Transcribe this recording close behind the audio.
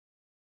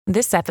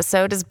This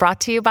episode is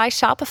brought to you by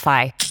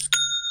Shopify.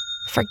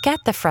 Forget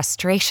the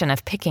frustration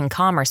of picking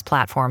commerce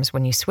platforms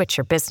when you switch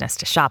your business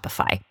to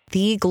Shopify,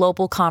 the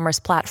global commerce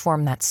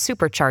platform that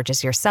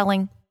supercharges your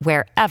selling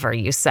wherever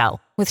you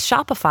sell. With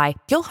Shopify,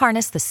 you'll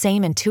harness the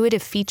same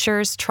intuitive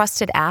features,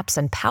 trusted apps,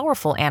 and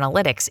powerful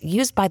analytics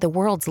used by the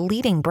world's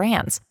leading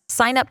brands.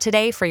 Sign up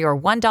today for your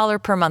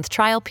 $1 per month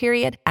trial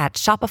period at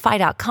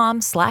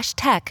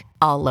shopify.com/tech,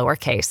 all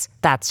lowercase.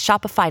 That's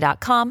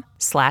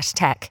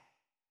shopify.com/tech.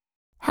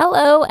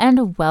 Hello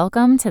and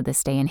welcome to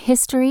This Day in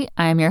History.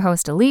 I'm your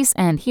host Elise,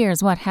 and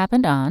here's what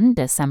happened on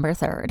December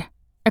 3rd.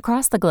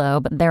 Across the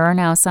globe, there are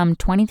now some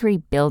 23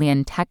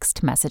 billion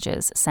text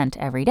messages sent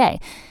every day.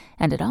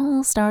 And it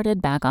all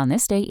started back on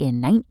this day in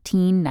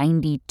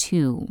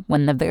 1992,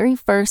 when the very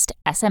first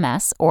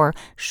SMS, or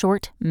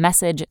short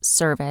message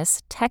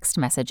service, text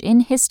message in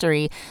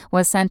history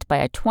was sent by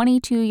a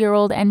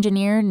 22-year-old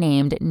engineer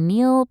named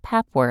Neil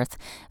Papworth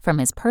from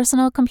his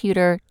personal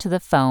computer to the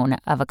phone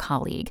of a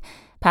colleague.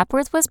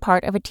 Papworth was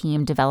part of a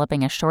team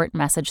developing a short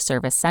message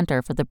service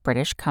center for the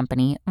British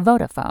company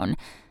Vodafone.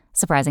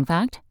 Surprising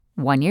fact,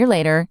 1 year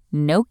later,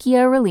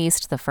 Nokia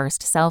released the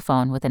first cell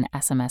phone with an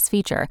SMS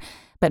feature,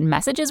 but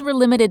messages were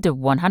limited to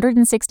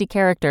 160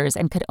 characters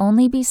and could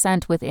only be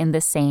sent within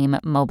the same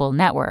mobile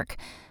network.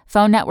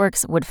 Phone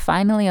networks would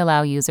finally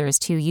allow users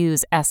to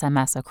use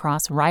SMS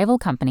across rival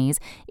companies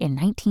in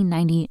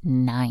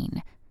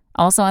 1999.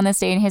 Also on this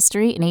day in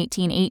history, in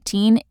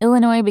 1818,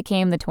 Illinois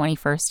became the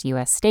 21st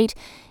U.S. state.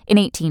 In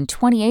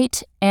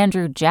 1828,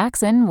 Andrew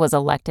Jackson was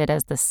elected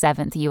as the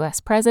 7th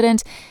U.S.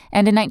 president.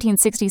 And in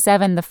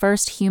 1967, the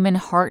first human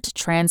heart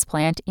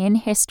transplant in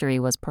history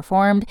was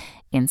performed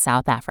in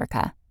South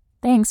Africa.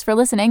 Thanks for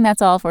listening.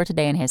 That's all for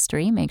Today in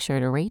History. Make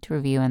sure to rate,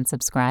 review, and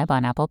subscribe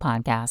on Apple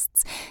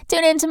Podcasts.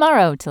 Tune in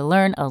tomorrow to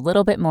learn a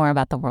little bit more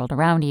about the world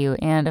around you.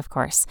 And, of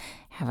course,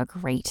 have a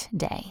great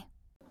day.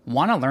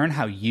 Want to learn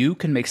how you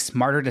can make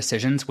smarter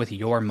decisions with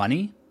your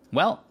money?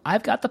 Well,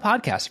 I've got the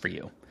podcast for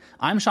you.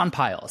 I'm Sean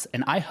Piles,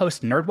 and I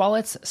host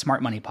NerdWallet's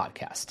Smart Money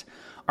Podcast.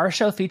 Our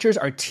show features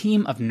our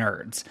team of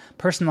nerds,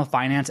 personal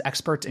finance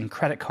experts in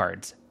credit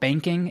cards,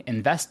 banking,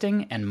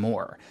 investing, and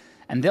more.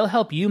 And they'll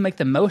help you make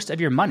the most of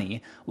your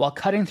money while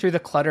cutting through the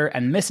clutter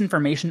and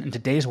misinformation in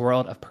today's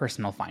world of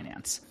personal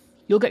finance.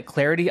 You'll get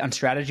clarity on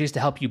strategies to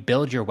help you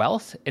build your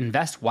wealth,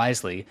 invest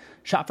wisely,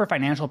 shop for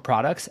financial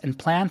products, and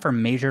plan for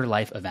major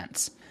life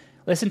events.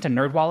 Listen to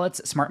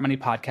NerdWallet's Smart Money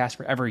Podcast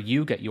wherever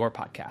you get your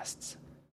podcasts.